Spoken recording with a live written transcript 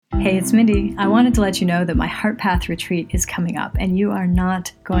Hey, it's Mindy. I wanted to let you know that my Heart Path retreat is coming up, and you are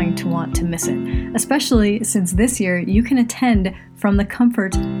not going to want to miss it, especially since this year you can attend from the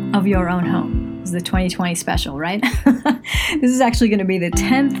comfort of your own home. This is the 2020 special, right? This is actually going to be the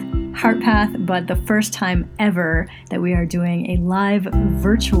 10th Heart Path, but the first time ever that we are doing a live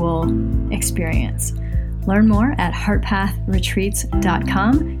virtual experience. Learn more at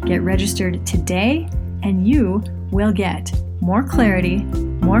heartpathretreats.com. Get registered today, and you will get more clarity,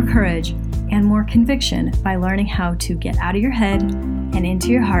 more courage, and more conviction by learning how to get out of your head and into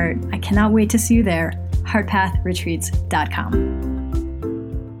your heart. I cannot wait to see you there.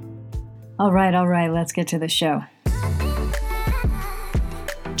 heartpathretreats.com. All right, let's get to the show.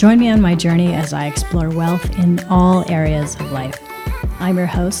 Join me on my journey as I explore wealth in all areas of life. I'm your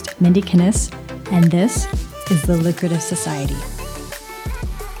host, Mindy Kinnis, and this is The Lucrative Society.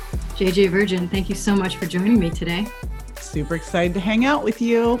 JJ Virgin, thank you so much for joining me today. Super excited to hang out with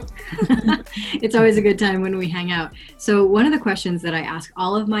you. It's always a good time when we hang out. So one of the questions that I ask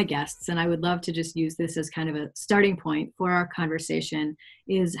all of my guests, and I would love to just use this as kind of a starting point for our conversation,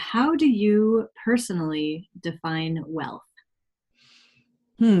 is how do you personally define wealth?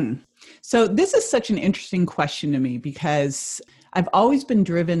 So this is such an interesting question to me because I've always been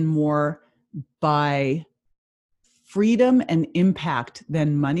driven more by freedom and impact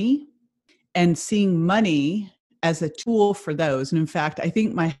than money, and seeing money as a tool for those. And in fact, I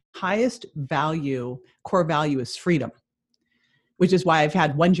think my highest value, core value, is freedom, which is why I've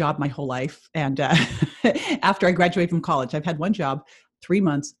had one job my whole life. And after I graduated from college, I've had one job, 3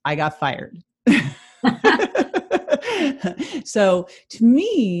 months, I got fired. So to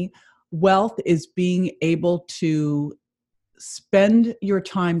me, wealth is being able to spend your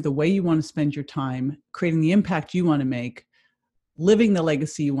time the way you want to spend your time, creating the impact you want to make, living the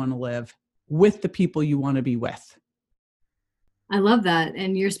legacy you want to live, with the people you want to be with. I love that.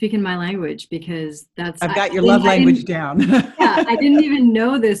 And you're speaking my language because I've got your love language down. Yeah, I didn't even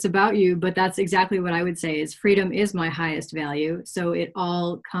know this about you, but that's exactly what I would say is freedom is my highest value. So it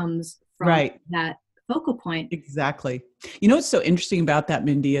all comes from that focal point. Exactly. You know what's so interesting about that,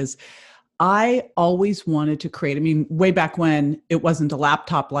 Mindy, is I always wanted to create, way back when it wasn't a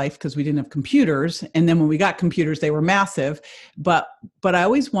laptop life because we didn't have computers. And then when we got computers, they were massive. But I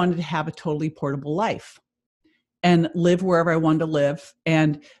always wanted to have a totally portable life and live wherever I wanted to live.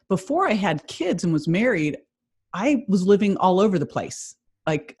 And before I had kids and was married, I was living all over the place.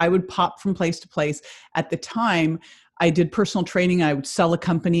 Like I would pop from place to place. At the time, I did personal training. I would sell a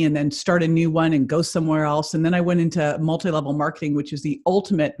company and then start a new one and go somewhere else. And then I went into multi-level marketing, which is the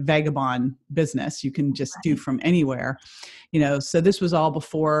ultimate vagabond business you can just do from anywhere. So this was all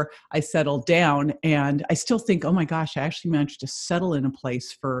before I settled down. And I still think, oh my gosh, I actually managed to settle in a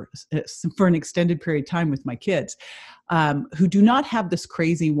place for an extended period of time with my kids who do not have this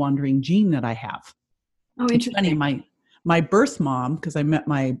crazy wandering gene that I have. Oh, interesting. Funny, my birth mom, because I met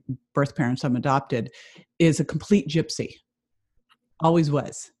my birth parents, I'm adopted, is a complete gypsy. Always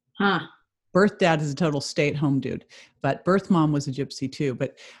was. Birth dad is a total stay-at-home dude, but birth mom was a gypsy too.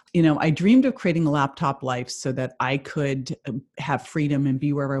 But, I dreamed of creating a laptop life so that I could have freedom and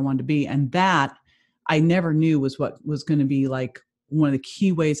be wherever I wanted to be. And that I never knew was what was going to be like one of the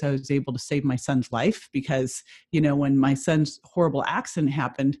key ways I was able to save my son's life. Because, when my son's horrible accident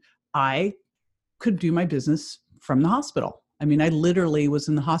happened, I could do my business from the hospital. I literally was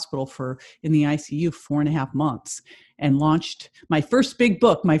in the hospital in the ICU 4.5 months and launched my first big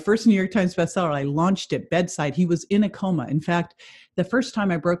book, my first New York Times bestseller. I launched it bedside. He was in a coma. In fact, the first time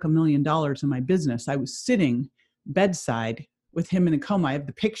I broke $1 million in my business, I was sitting bedside with him in a coma. I have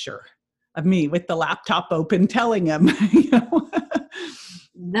the picture of me with the laptop open telling him,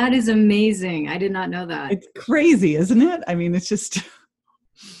 That is amazing. I did not know that. It's crazy, isn't it? It's just...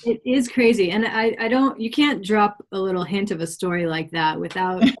 It is crazy. And you can't drop a little hint of a story like that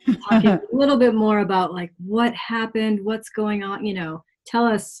without talking a little bit more about like what happened, what's going on, tell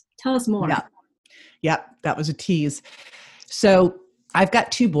us more. Yeah. That was a tease. So I've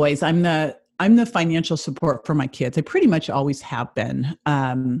got 2 boys. I'm the financial support for my kids. I pretty much always have been.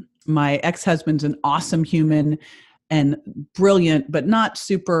 My ex-husband's an awesome human and brilliant, but not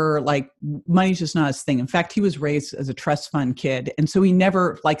super money's just not his thing. In fact, he was raised as a trust fund kid. And so he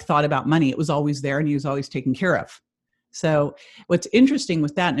never thought about money. It was always there and he was always taken care of. So what's interesting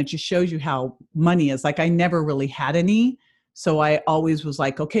with that, and it just shows you how money is, I never really had any. So I always was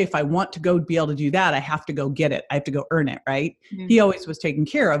like, okay, if I want to go be able to do that, I have to go get it. I have to go earn it. Right. Mm-hmm. He always was taken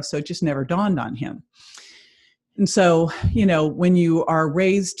care of. So it just never dawned on him. And so, when you are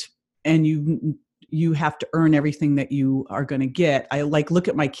raised and you have to earn everything that you are going to get. I look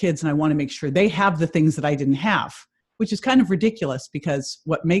at my kids and I want to make sure they have the things that I didn't have, which is kind of ridiculous because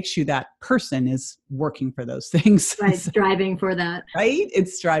what makes you that person is working for those things. Right, striving for that. Right?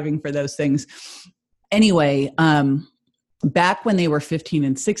 It's striving for those things. Anyway, back when they were 15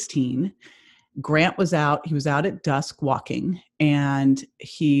 and 16, Grant was out. He was out at dusk walking, and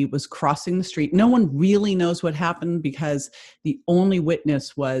he was crossing the street. No one really knows what happened because the only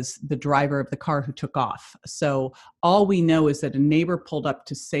witness was the driver of the car who took off. So all we know is that a neighbor pulled up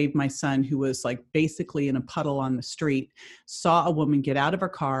to save my son, who was like basically in a puddle on the street, saw a woman get out of her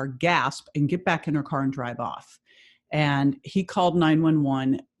car, gasp, and get back in her car and drive off. And he called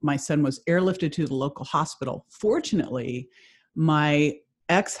 911. My son was airlifted to the local hospital. Fortunately, my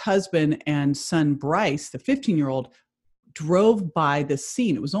ex-husband and son, Bryce, the 15-year-old, drove by the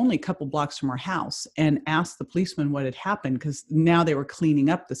scene. It was only a couple blocks from our house, and asked the policeman what had happened because now they were cleaning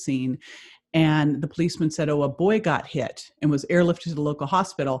up the scene. And the policeman said, oh, a boy got hit and was airlifted to the local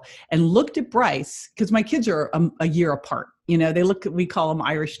hospital, and looked at Bryce because my kids are a year apart. You know, we call them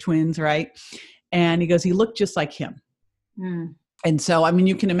Irish twins, right? And he goes, he looked just like him. Mm. And so, I mean,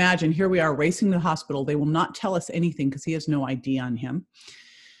 you can imagine, here we are racing to the hospital. They will not tell us anything because he has no ID on him.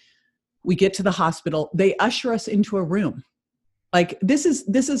 We get to the hospital. They usher us into a room. Like, this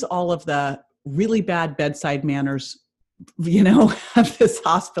is all of the really bad bedside manners, you know, of this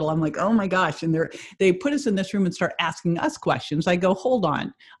hospital. I'm like, oh my gosh. And they put us in this room and start asking us questions. I go, hold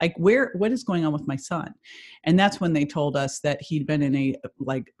on. Like, what is going on with my son? And that's when they told us that he'd been in a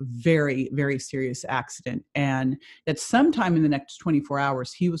like very, very serious accident, and that sometime in the next 24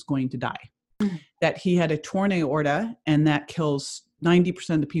 hours, he was going to die. Mm-hmm. That he had a torn aorta, and that kills 90%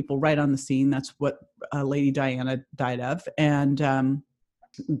 of the people right on the scene. That's what Lady Diana died of. And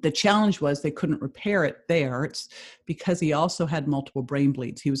the challenge was they couldn't repair it there. It's because he also had multiple brain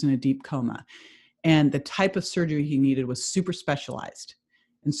bleeds. He was in a deep coma. And the type of surgery he needed was super specialized.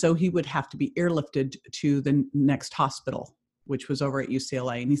 And so he would have to be airlifted to the next hospital, which was over at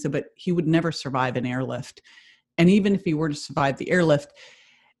UCLA. And he said, but he would never survive an airlift. And even if he were to survive the airlift,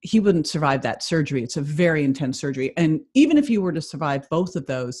 he wouldn't survive that surgery. It's a very intense surgery. And even if he were to survive both of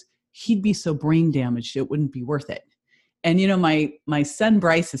those, he'd be so brain damaged, it wouldn't be worth it. And, you know, my son,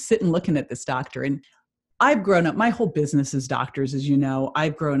 Bryce, is sitting looking at this doctor, and I've grown up, my whole business is doctors, as you know.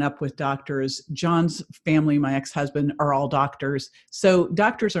 I've grown up with doctors. John's family, my ex-husband, are all doctors. So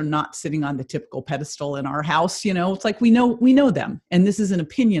doctors are not sitting on the typical pedestal in our house. You know, it's like, we know them. And this is an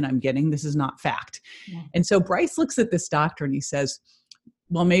opinion I'm getting. This is not fact. Yeah. And so Bryce looks at this doctor and he says,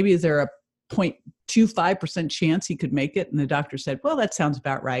 well, maybe is there a 0.25% chance he could make it? And the doctor said, well, that sounds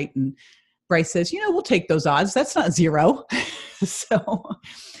about right. And Bryce says, we'll take those odds. That's not zero.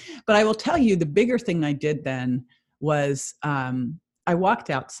 But I will tell you, the bigger thing I did then was I walked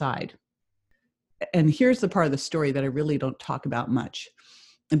outside. And here's the part of the story that I really don't talk about much.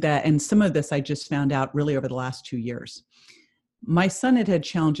 And some of this I just found out really over the last 2 years. My son had had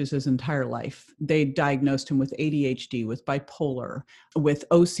challenges his entire life. They diagnosed him with ADHD, with bipolar, with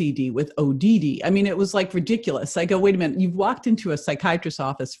OCD, with ODD. I mean, it was like ridiculous. I go, wait a minute, you've walked into a psychiatrist's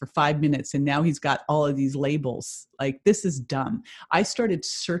office for 5 minutes and now he's got all of these labels. Like, this is dumb. I started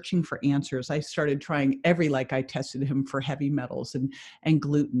searching for answers. I started trying I tested him for heavy metals and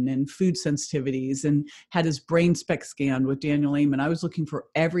gluten and food sensitivities, and had his brain spec scanned with Daniel Amen. I was looking for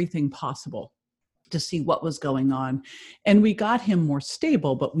everything possible to see what was going on. And we got him more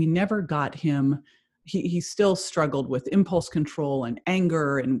stable, but we never got him, he still struggled with impulse control and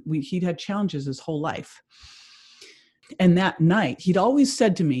anger, and he'd had challenges his whole life. And that night, he'd always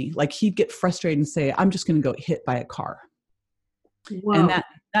said to me, like, he'd get frustrated and say, I'm just going to go hit by a car. Whoa. And that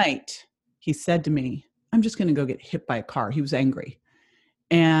night, he said to me, I'm just going to go get hit by a car. He was angry.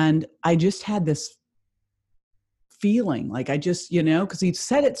 And I just had this feeling like I just, because he'd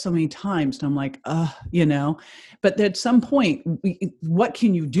said it so many times, and I'm like, but at some point, what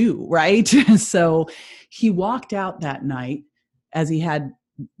can you do? Right. So he walked out that night, as he had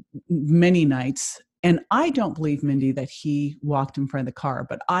many nights. And I don't believe, Mindy, that he walked in front of the car,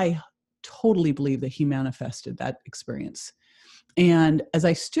 but I totally believe that he manifested that experience. And as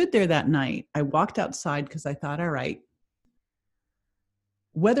I stood there that night, I walked outside because I thought, all right,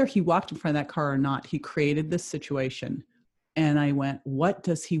 whether he walked in front of that car or not, he created this situation. And I went, what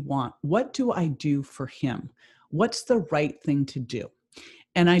does he want? What do I do for him? What's the right thing to do?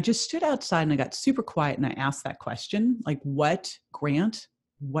 And I just stood outside and I got super quiet and I asked that question, like, Grant,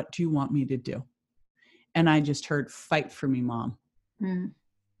 what do you want me to do? And I just heard, fight for me, Mom. Mm.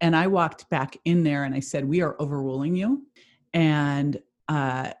 And I walked back in there and I said, we are overruling you. And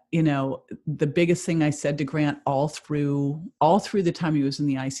the biggest thing I said to Grant all through the time he was in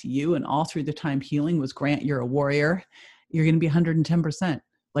the ICU and all through the time healing was, Grant, you're a warrior. You're going to be 110%.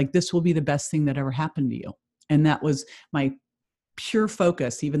 Like, this will be the best thing that ever happened to you. And that was my pure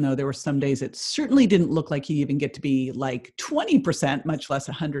focus, even though there were some days it certainly didn't look like he even get to be like 20%, much less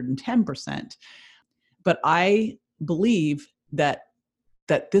 110%. But I believe that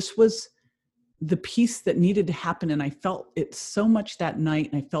this was the piece that needed to happen. And I felt it so much that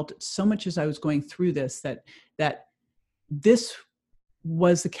night. And I felt it so much as I was going through this, that this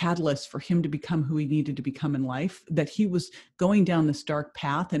was the catalyst for him to become who he needed to become in life, that he was going down this dark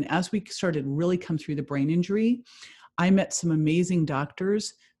path. And as we started really come through the brain injury, I met some amazing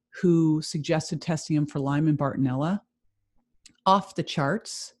doctors who suggested testing him for Lyme and Bartonella. Off the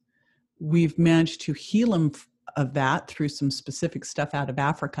charts. We've managed to heal him of that through some specific stuff out of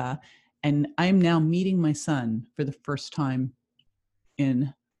Africa. And I'm now meeting my son for the first time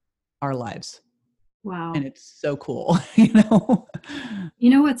in our lives. Wow. And it's so cool, you know?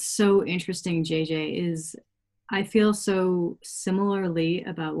 You know what's so interesting, JJ, is I feel so similarly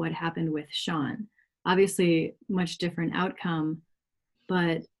about what happened with Sean. Obviously, much different outcome,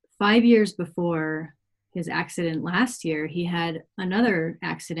 but 5 years before his accident last year, he had another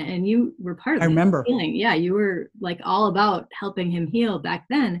accident, and you were part of it. I remember. Healing. Yeah, you were like all about helping him heal back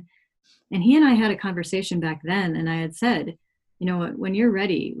then. And he and I had a conversation back then, and I had said, you know what, when you're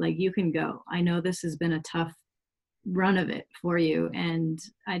ready, like you can go. I know this has been a tough run of it for you, and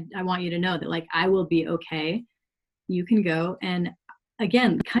I want you to know that like I will be okay. You can go. And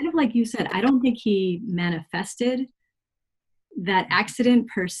again, kind of like you said, I don't think he manifested that accident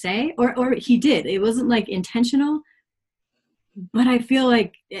per se, or he did. It wasn't like intentional, but I feel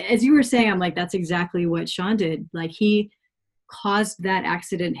like, as you were saying, I'm like, that's exactly what Sean did. Like he caused that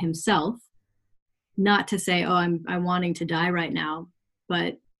accident himself, not to say, oh, I'm wanting to die right now,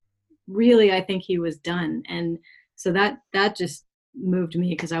 but really, I think he was done. And so that just moved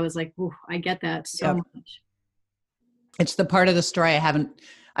me, because I was like, ooh, I get that so much. It's the part of the story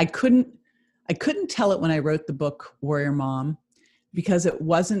I couldn't tell it when I wrote the book Warrior Mom, because it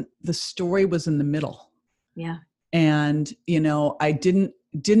wasn't, the story was in the middle. Yeah. And, you know, I didn't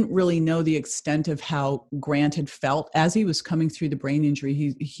really know the extent of how Grant had felt as he was coming through the brain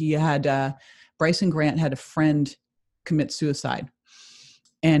injury. He had, Bryson Grant had a friend commit suicide,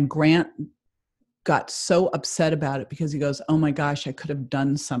 and Grant got so upset about it because he goes, oh my gosh, I could have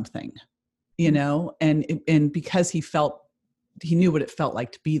done something, you know? And because he knew what it felt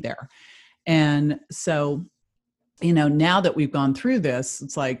like to be there. And so, you know, now that we've gone through this,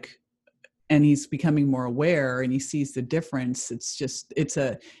 it's like, and he's becoming more aware and he sees the difference. It's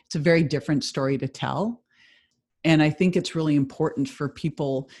a very different story to tell. And I think it's really important for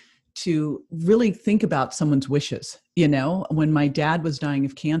people to really think about someone's wishes. You know, when my dad was dying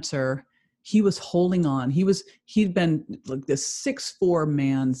of cancer, he was holding on. He'd been like this 6'4"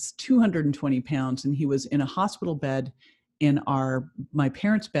 man's 220 pounds. And he was in a hospital bed in my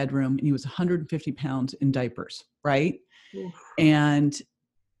parents' bedroom, and he was 150 pounds in diapers. Right. Oof. And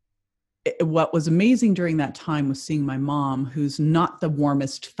what was amazing during that time was seeing my mom, who's not the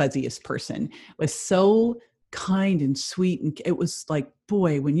warmest, fuzziest person, was so kind and sweet. And it was like,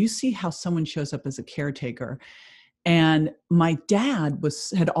 boy, when you see how someone shows up as a caretaker. And my dad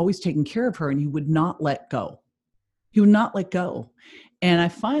had always taken care of her, and he would not let go. He would not let go. And I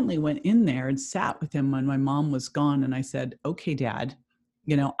finally went in there and sat with him when my mom was gone. And I said, okay, Dad,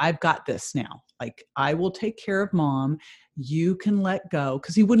 you know, I've got this now. Like, I will take care of Mom. You can let go,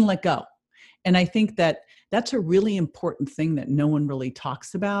 because he wouldn't let go. And I think that's a really important thing that no one really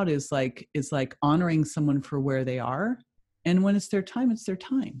talks about, is like honoring someone for where they are. And when it's their time, it's their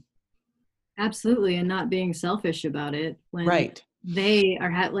time. Absolutely. And not being selfish about it. When right. They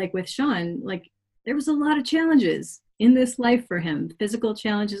are like with Sean, like there was a lot of challenges in this life for him, physical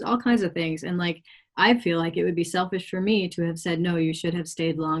challenges, all kinds of things. And like, I feel like it would be selfish for me to have said, no, you should have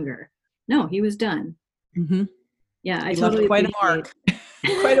stayed longer. No, he was done. Mm-hmm. Yeah. He left quite a mark.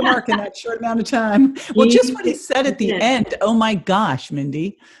 Quite a mark in that short amount of time. Well, just what he said at the end, oh my gosh,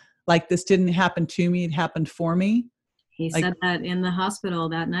 Mindy, like this didn't happen to me, it happened for me. He said that in the hospital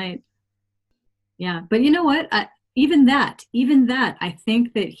that night. Yeah. But you know what? Even that, I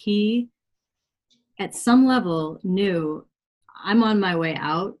think that he, at some level, knew I'm on my way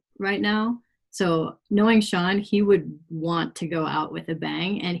out right now. So knowing Sean, he would want to go out with a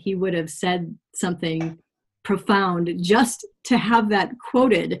bang, and he would have said something profound just to have that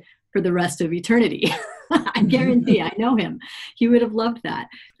quoted for the rest of eternity. I guarantee, I know him. He would have loved that.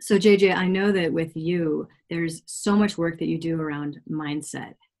 So JJ, I know that with you, there's so much work that you do around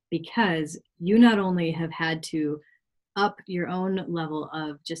mindset, because you not only have had to up your own level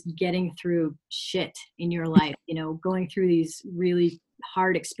of just getting through shit in your life, you know, going through these really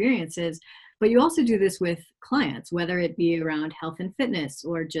hard experiences, but you also do this with clients, whether it be around health and fitness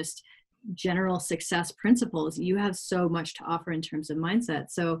or just general success principles. You have so much to offer in terms of mindset.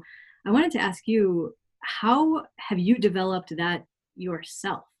 So I wanted to ask you, how have you developed that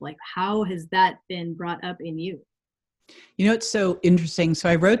yourself? Like, how has that been brought up in you? You know, it's so interesting. So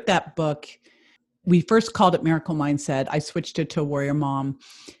I wrote that book. We first called it Miracle Mindset. I switched it to Warrior Mom.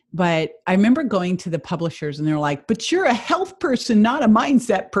 But I remember going to the publishers and they're like, but you're a health person, not a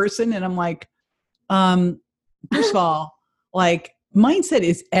mindset person. And I'm like, first of all, like, mindset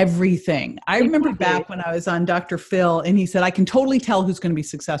is everything. I remember back when I was on Dr. Phil and he said, I can totally tell who's going to be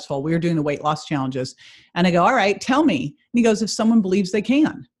successful. We were doing the weight loss challenges. And I go, all right, tell me. And he goes, if someone believes they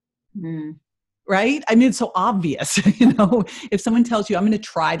can. Right? I mean, it's so obvious, if someone tells you I'm going to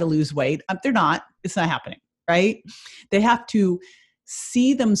try to lose weight, they're not, it's not happening. Right? They have to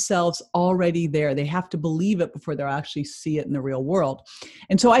see themselves already there. They have to believe it before they'll actually see it in the real world.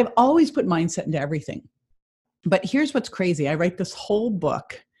 And so I've always put mindset into everything. But here's what's crazy. I write this whole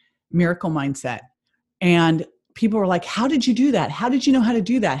book, Miracle Mindset, and people were like, how did you do that? How did you know how to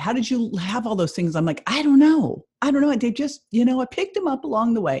do that? How did you have all those things? I'm like, I don't know. They just, I picked them up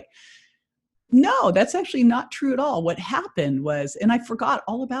along the way. No, that's actually not true at all. What happened was, and I forgot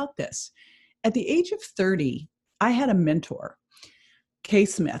all about this. At the age of 30, I had a mentor, Kay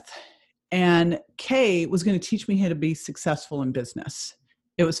Smith, and Kay was going to teach me how to be successful in business.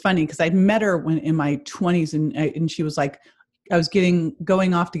 It was funny because I'd met her when in my 20s and she was like, I was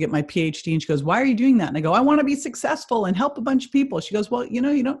going off to get my PhD and she goes, why are you doing that? And I go, I want to be successful and help a bunch of people. She goes, well, you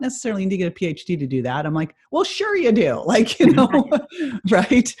don't necessarily need to get a PhD to do that. I'm like, well, sure you do. Like,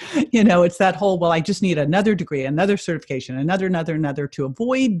 right. It's that whole, well, I just need another degree, another certification, another to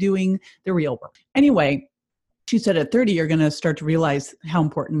avoid doing the real work. Anyway, she said at 30, you're going to start to realize how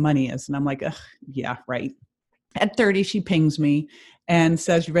important money is. And I'm like, yeah, right. At 30, she pings me and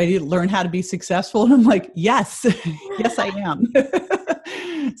says, you ready to learn how to be successful? And I'm like, yes, yes, I am.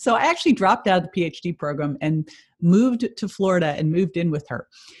 So I actually dropped out of the PhD program and moved to Florida and moved in with her.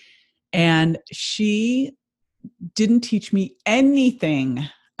 And she didn't teach me anything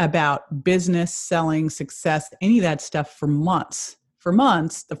about business, selling, success, any of that stuff for months. For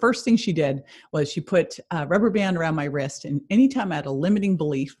months, the first thing she did was she put a rubber band around my wrist. And anytime I had a limiting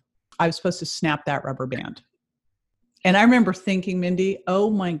belief, I was supposed to snap that rubber band. And I remember thinking, Mindy, oh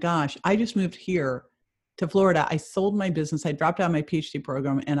my gosh, I just moved here to Florida. I sold my business. I dropped out of my PhD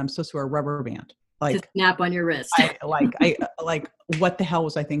program and I'm supposed to wear a rubber band. Like, to snap on your wrist. Like, what the hell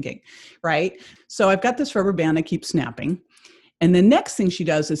was I thinking? Right. So I've got this rubber band I keep snapping. And the next thing she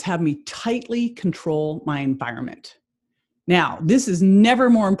does is have me tightly control my environment. Now, this is never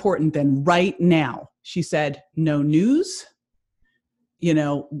more important than right now. She said, no news.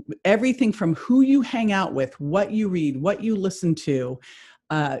 Everything from who you hang out with, what you read, what you listen to,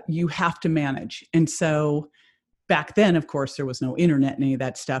 you have to manage. And so back then, of course, there was no internet and any of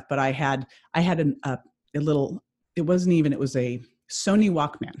that stuff, but I had a little, it was a Sony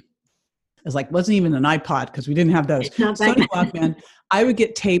Walkman. It wasn't even an iPod because we didn't have those. Sony Walkman. I would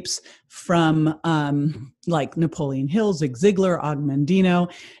get tapes from like Napoleon Hill, Zig Ziglar, Og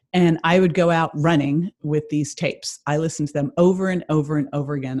Mandino, and I would go out running with these tapes. I listened to them over and over and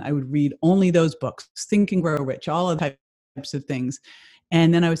over again. I would read only those books, Think and Grow Rich, all of the types of things.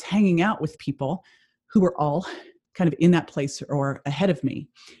 And then I was hanging out with people who were all kind of in that place or ahead of me.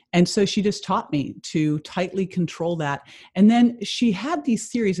 And so she just taught me to tightly control that. And then she had these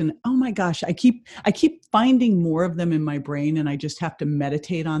series and oh my gosh, I keep finding more of them in my brain and I just have to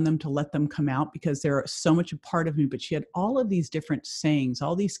meditate on them to let them come out because they're so much a part of me. But she had all of these different sayings,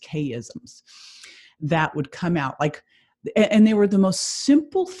 all these K-isms that would come out and they were the most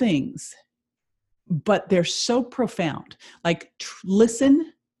simple things, but they're so profound. Like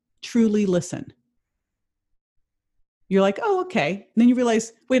listen, truly listen. You're like, oh, okay. And then you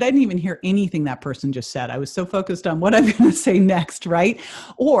realize, wait, I didn't even hear anything that person just said. I was so focused on what I'm going to say next, right?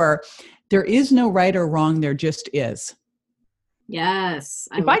 Or there is no right or wrong, there just is. Yes.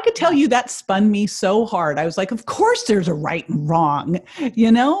 If I could tell you, that spun me so hard. I was like, of course there's a right and wrong,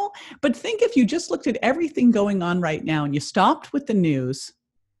 But think if you just looked at everything going on right now and you stopped with the news,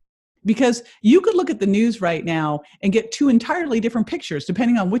 because you could look at the news right now and get two entirely different pictures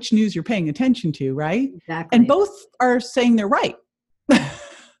depending on which news you're paying attention to, right? Exactly. And both are saying they're right.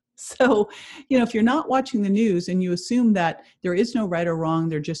 So, if you're not watching the news and you assume that there is no right or wrong,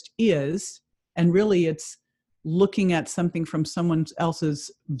 there just is, and really it's looking at something from someone else's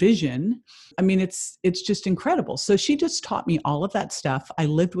vision, I mean, it's just incredible. So she just taught me all of that stuff. I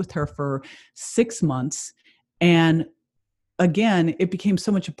lived with her for 6 months and again, it became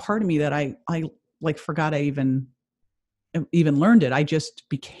so much a part of me that I forgot I even learned it. I just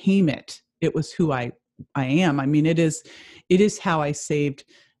became it. It was who I am. I mean, it is how I saved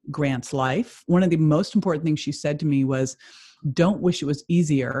Grant's life, one of the most important things she said to me was, don't wish it was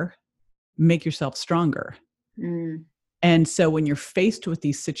easier, make yourself stronger. Mm. And so when you're faced with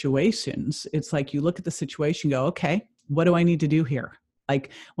these situations, it's like you look at the situation and go, okay, what do I need to do here?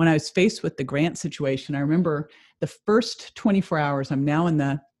 Like when I was faced with the Grant situation, I remember the first 24 hours, I'm now in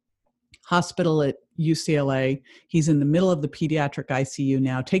the hospital at UCLA. He's in the middle of the pediatric ICU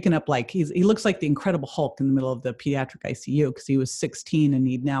now, taken up like, he looks like the Incredible Hulk in the middle of the pediatric ICU because he was 16 and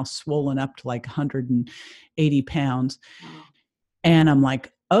he'd now swollen up to like 180 pounds. And I'm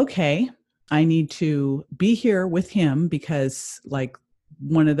like, okay, I need to be here with him because like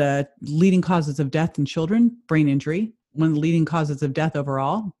one of the leading causes of death in children, brain injury, one of the leading causes of death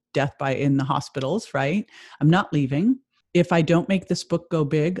overall, death in the hospitals, right? I'm not leaving. If I don't make this book go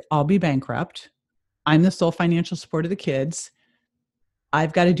big, I'll be bankrupt. I'm the sole financial support of the kids.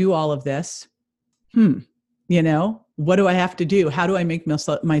 I've got to do all of this. What do I have to do? How do I make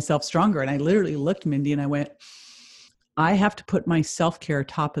myself stronger? And I literally looked, Mindy, and I went, I have to put my self-care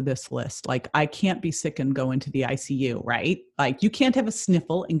top of this list. Like I can't be sick and go into the ICU, right? Like you can't have a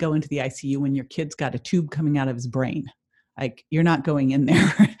sniffle and go into the ICU when your kid's got a tube coming out of his brain. Like you're not going in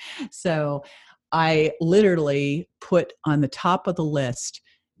there. So I literally put on the top of the list,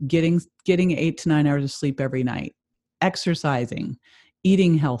 getting 8 to 9 hours of sleep every night, exercising,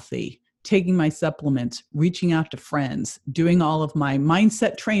 eating healthy, taking my supplements, reaching out to friends, doing all of my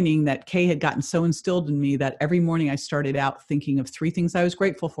mindset training that Kay had gotten so instilled in me that every morning I started out thinking of 3 things I was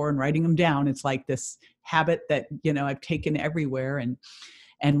grateful for and writing them down. It's like this habit that, I've taken everywhere.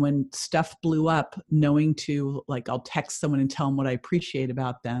 And when stuff blew up, knowing to like, I'll text someone and tell them what I appreciate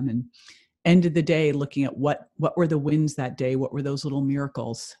about them. And end of the day, looking at what were the wins that day? What were those little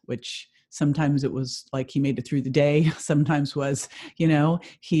miracles, which sometimes it was like he made it through the day. Sometimes was,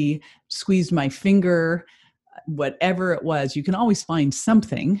 he squeezed my finger, whatever it was, you can always find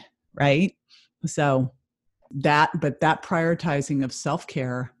something, right? So that prioritizing of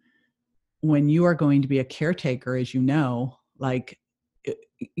self-care when you are going to be a caretaker, as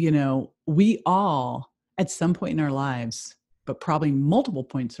we all at some point in our lives, but probably multiple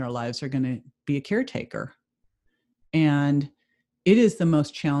points in our lives, are going to be a caretaker. And it is the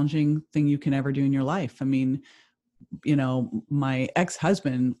most challenging thing you can ever do in your life. I mean, my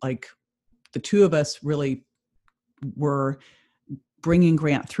ex-husband, like the two of us really were bringing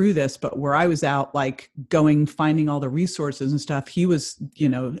Grant through this, but where I was out, like finding all the resources and stuff, he was,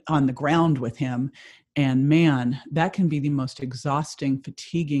 on the ground with him. And man, that can be the most exhausting,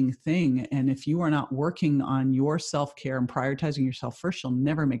 fatiguing thing. And if you are not working on your self-care and prioritizing yourself first, you'll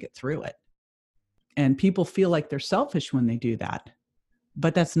never make it through it. And people feel like they're selfish when they do that,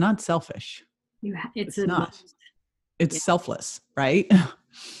 but that's not selfish. It's not. It's selfless, right?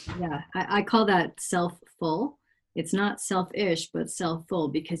 Yeah. I call that self-full. It's not selfish, but self-full,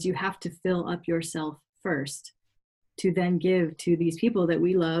 because you have to fill up yourself first to then give to these people that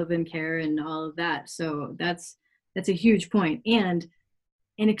we love and care and all of that. So that's a huge point and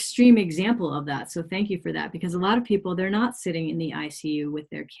an extreme example of that. So thank you for that, because a lot of people, they're not sitting in the ICU with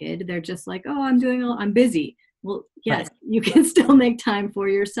their kid. They're just like, oh, I'm busy. Well, yes, right. You can still make time for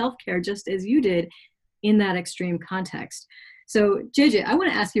your self-care just as you did in that extreme context. So JJ, I want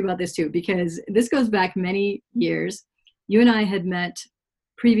to ask you about this too, because this goes back many years. You and I had met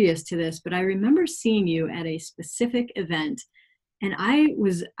previous to this, but I remember seeing you at a specific event, and I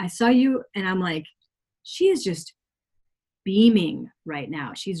saw you and I'm like, she is just beaming right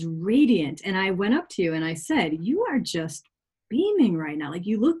now. She's radiant. And I went up to you and I said, you are just beaming right now. Like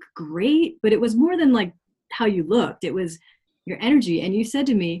you look great, but it was more than like how you looked. It was your energy. And you said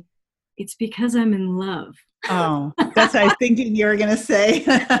to me, it's because I'm in love. Oh, that's what I was thinking you were going to say.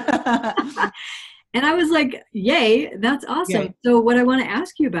 And I was like, yay, that's awesome. Yay. So what I want to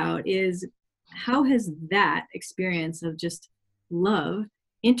ask you about is, how has that experience of just love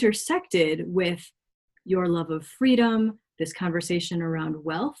intersected with your love of freedom, this conversation around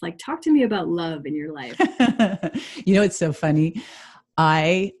wealth? Like, talk to me about love in your life. It's so funny.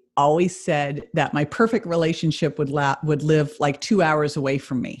 I always said that my perfect relationship would live like 2 hours away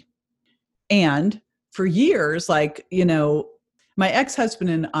from me. And for years, my ex-husband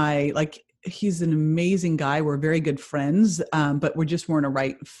and I, he's an amazing guy. We're very good friends, but we just weren't a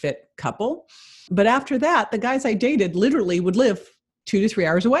right fit couple. But after that, the guys I dated literally would live 2 to 3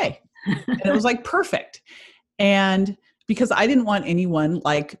 hours away. And it was like perfect. And because I didn't want anyone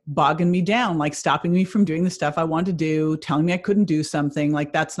bogging me down, stopping me from doing the stuff I want to do, telling me I couldn't do something,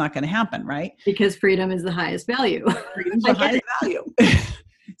 that's not going to happen, right? Because freedom is the highest value. Freedom's the highest value.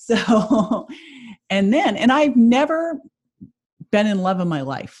 So, and I've never been in love in my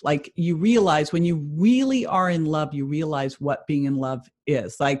life. Like, you realize when you really are in love, you realize what being in love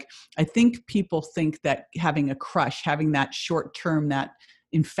is. Like, I think people think that having a crush, having that short term, that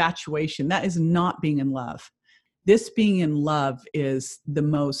infatuation, that is not being in love. This being in love is the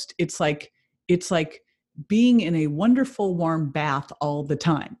most, it's like being in a wonderful warm bath all the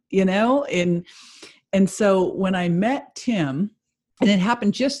time, you know? And so when I met Tim, and it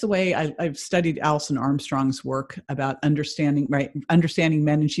happened just the way I've studied Alison Armstrong's work about understanding men.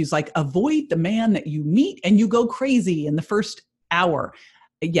 And she's like, avoid the man that you meet and you go crazy in the first hour.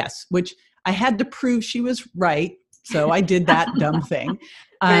 Yes, which I had to prove she was right. So I did that dumb thing.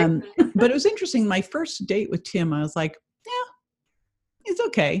 But it was interesting. My first date with Tim, I was like, yeah, it's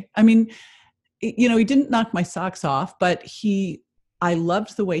okay. I mean, you know, he didn't knock my socks off, but I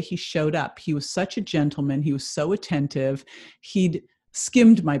loved the way he showed up. He was such a gentleman. He was so attentive. He'd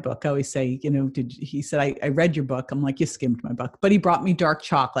skimmed my book. I always say, you know, he said, I read your book. I'm like, you skimmed my book, but he brought me dark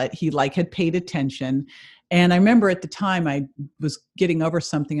chocolate. He had paid attention. And I remember at the time I was getting over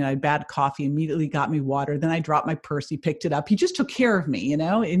something and I had bad coffee, immediately got me water. Then I dropped my purse. He picked it up. He just took care of me, you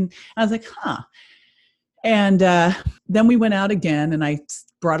know, and I was like, huh. And then we went out again and I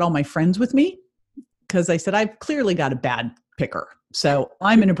brought all my friends with me because I said, I've clearly got a bad picker. So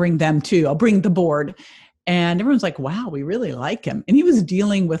I'm going to bring them too. I'll bring the board. And everyone's like, wow, we really like him. And he was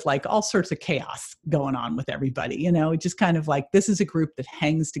dealing with like all sorts of chaos going on with everybody, you know, just kind of like, this is a group that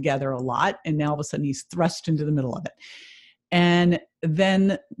hangs together a lot. And now all of a sudden he's thrust into the middle of it. And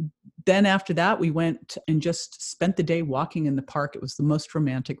then after that, we went and just spent the day walking in the park. It was the most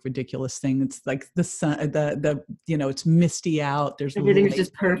romantic, ridiculous thing. It's like the sun, you know, it's misty out. There's everything's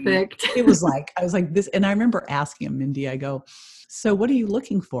just perfect. It was like, I was like this. And I remember asking him, Mindy, I go, so what are you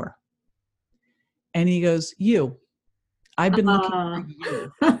looking for? And he goes, you. I've been looking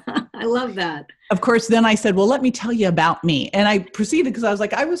for you. I love that. Of course, then I said, well, let me tell you about me. And I proceeded because I was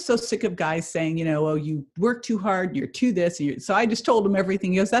like, I was so sick of guys saying, you know, oh, you work too hard, you're too this. So I just told him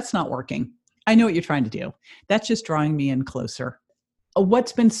everything. He goes, that's not working. I know what you're trying to do. That's just drawing me in closer.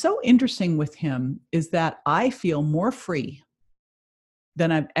 What's been so interesting with him is that I feel more free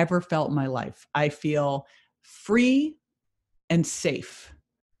than I've ever felt in my life. I feel free and safe,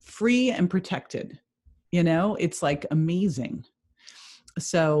 free and protected. You know, it's like amazing.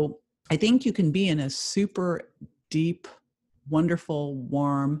 So I think you can be in a super deep, wonderful,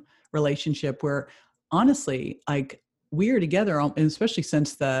 warm relationship where honestly, like we are together, and especially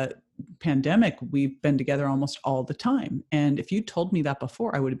since the pandemic, we've been together almost all the time. And if you told me that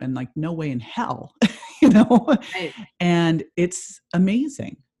before, I would have been like, no way in hell, you know, right. And it's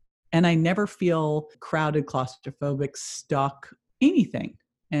amazing. And I never feel crowded, claustrophobic, stuck, anything.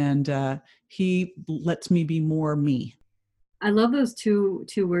 And he lets me be more me. I love those two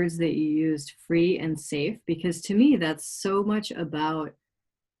words that you used, free and safe, because to me, that's so much about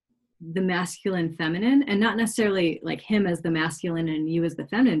the masculine feminine, and not necessarily like him as the masculine and you as the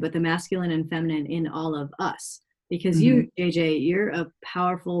feminine, but the masculine and feminine in all of us. Because you, JJ, you're a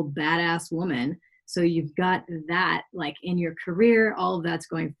powerful, badass woman. So you've got that like in your career, all of that's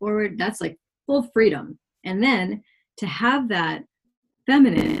going forward. That's like full freedom. And then to have that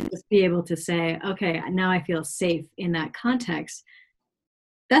feminine, just be able to say, okay, now I feel safe in that context.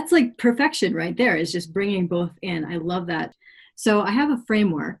 That's like perfection right there, is just bringing both in. I love that. So I have a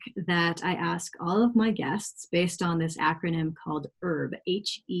framework that I ask all of my guests based on this acronym called HERB,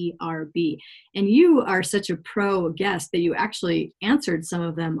 H-E-R-B. And you are such a pro guest that you actually answered some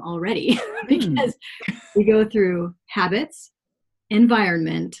of them already because we go through habits,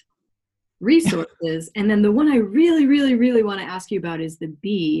 environment, resources, and then the one I really, really, really want to ask you about is the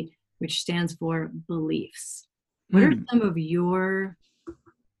B, which stands for beliefs. What are some of your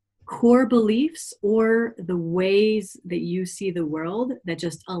core beliefs or the ways that you see the world that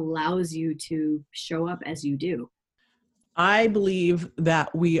just allows you to show up as you do? I believe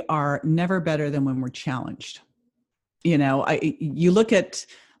that we are never better than when we're challenged. You know, you look at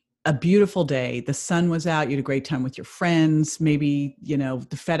a beautiful day, the sun was out, you had a great time with your friends. Maybe, you know,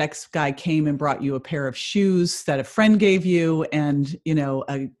 the FedEx guy came and brought you a pair of shoes that a friend gave you and, you know,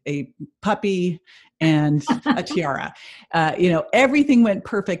 a puppy and a tiara. You know, everything went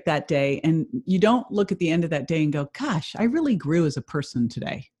perfect that day. And you don't look at the end of that day and go, gosh, I really grew as a person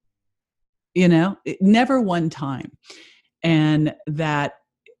today. You know, never one time. And that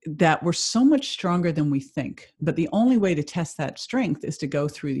we're so much stronger than we think. But the only way to test that strength is to go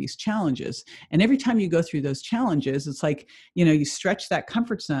through these challenges. And every time you go through those challenges, it's like, you know, you stretch that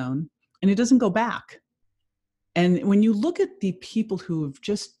comfort zone and it doesn't go back. And when you look at the people who have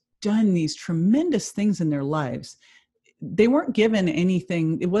just done these tremendous things in their lives, they weren't given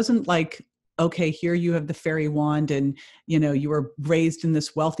anything. It wasn't like, okay, here you have the fairy wand and, you were raised in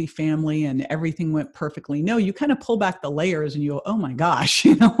this wealthy family and everything went perfectly. No, you kind of pull back the layers and you go, oh my gosh,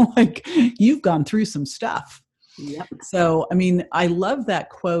 like you've gone through some stuff. Yep. So, I love that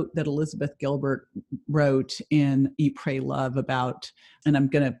quote that Elizabeth Gilbert wrote in Eat, Pray, Love about, and I'm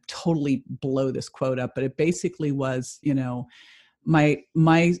going to totally blow this quote up, but it basically was, the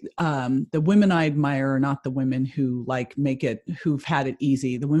women I admire are not the women who who've had it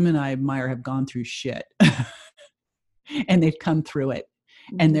easy. The women I admire have gone through shit and they've come through it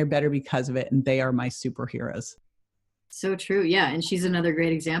and they're better because of it. And they are my superheroes. So true. Yeah. And she's another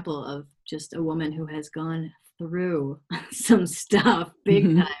great example of just a woman who has gone through some stuff big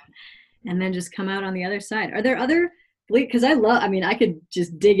time and then just come out on the other side. Are there other, because I could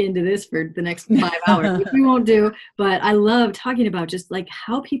just dig into this for the next 5 hours, which we won't do, but I love talking about just like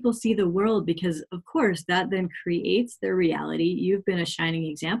how people see the world, because of course that then creates their reality. You've been a shining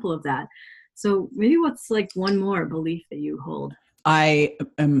example of that. So maybe what's like one more belief that you hold? I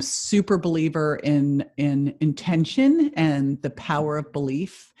am a super believer in intention and the power of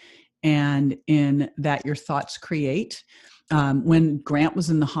belief, and in that your thoughts create. When Grant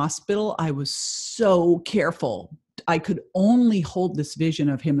was in the hospital, I was so careful. I could only hold this vision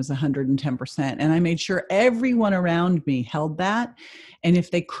of him as 110%. And I made sure everyone around me held that. And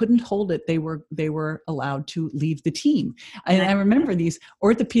if they couldn't hold it, they were allowed to leave the team. And I remember these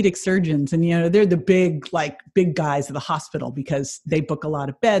orthopedic surgeons, and they're the big guys of the hospital because they book a lot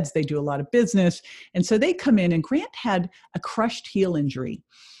of beds, they do a lot of business. And so they come in, and Grant had a crushed heel injury.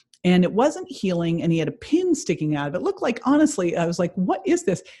 And it wasn't healing, and he had a pin sticking out of it. It looked like, honestly, I was like, what is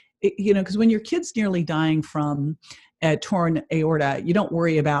this? Because when your kid's nearly dying from a torn aorta, you don't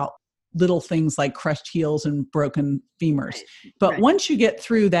worry about little things like crushed heels and broken femurs. But once you get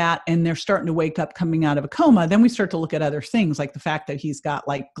through that and they're starting to wake up coming out of a coma, then we start to look at other things, like the fact that he's got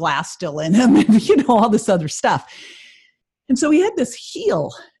like glass still in him and, all this other stuff. And so he had this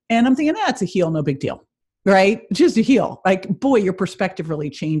heel, and I'm thinking, it's a heel, no big deal. Right? Just a heel. Like, boy, your perspective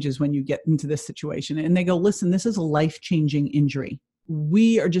really changes when you get into this situation. And they go, listen, this is a life-changing injury.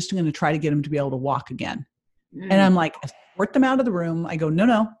 We are just going to try to get him to be able to walk again. And I'm like, I escort them out of the room. I go,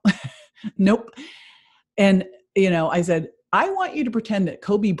 no, nope. And, I said, I want you to pretend that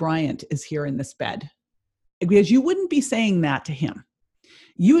Kobe Bryant is here in this bed, because you wouldn't be saying that to him.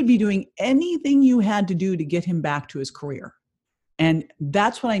 You would be doing anything you had to do to get him back to his career. And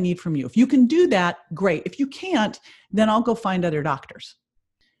that's what I need from you. If you can do that, great. If you can't, then I'll go find other doctors.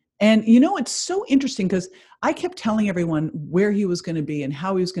 And it's so interesting because I kept telling everyone where he was going to be and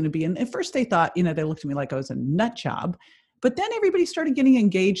how he was going to be. And at first they thought, they looked at me like I was a nut job. But then everybody started getting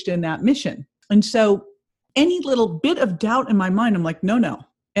engaged in that mission. And so any little bit of doubt in my mind, I'm like, no.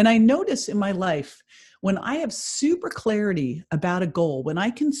 And I notice in my life, when I have super clarity about a goal, when I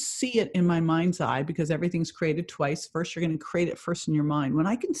can see it in my mind's eye, because everything's created twice. First, you're going to create it first in your mind. When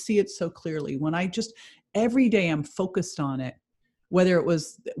I can see it so clearly, when I just every day I'm focused on it, whether it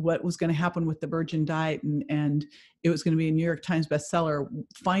was what was going to happen with the Virgin Diet and it was going to be a New York Times bestseller,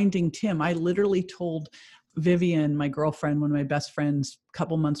 finding Tim. I literally told Vivian, my girlfriend, one of my best friends, a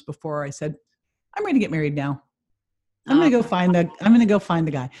couple months before, I said, I'm ready to get married now. I'm going to go find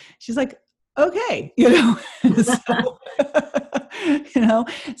the guy. She's like, okay,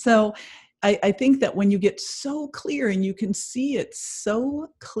 so I think that when you get so clear and you can see it so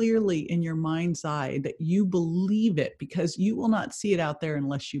clearly in your mind's eye that you believe it, because you will not see it out there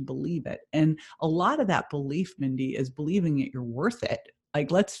unless you believe it. And a lot of that belief, Mindy, is believing that you're worth it. Like,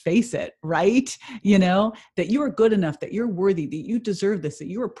 let's face it, right? That you are good enough, that you're worthy, that you deserve this, that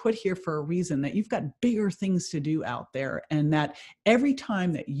you were put here for a reason, that you've got bigger things to do out there. And that every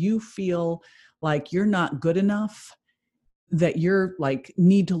time that you feel like you're not good enough, that you're like,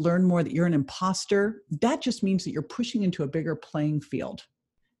 need to learn more, that you're an imposter, that just means that you're pushing into a bigger playing field,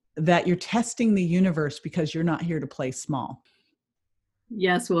 that you're testing the universe because you're not here to play small.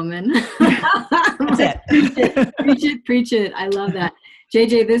 Yes, woman. That's it. Preach it. I love that.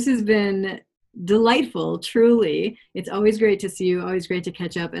 JJ, this has been delightful, truly. It's always great to see you, always great to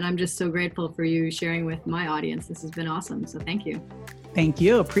catch up. And I'm just so grateful for you sharing with my audience. This has been awesome. So thank you. Thank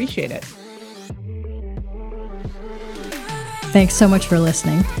you. Appreciate it. Thanks so much for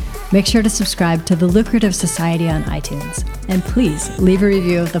listening. Make sure to subscribe to The Lucrative Society on iTunes. And please leave a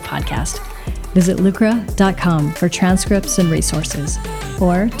review of the podcast. Visit lucra.com for transcripts and resources,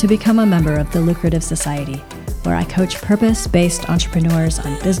 or to become a member of the Lucrative Society, where I coach purpose-based entrepreneurs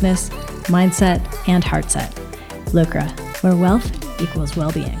on business, mindset, and heartset. Lucra, where wealth equals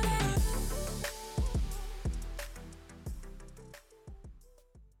well-being.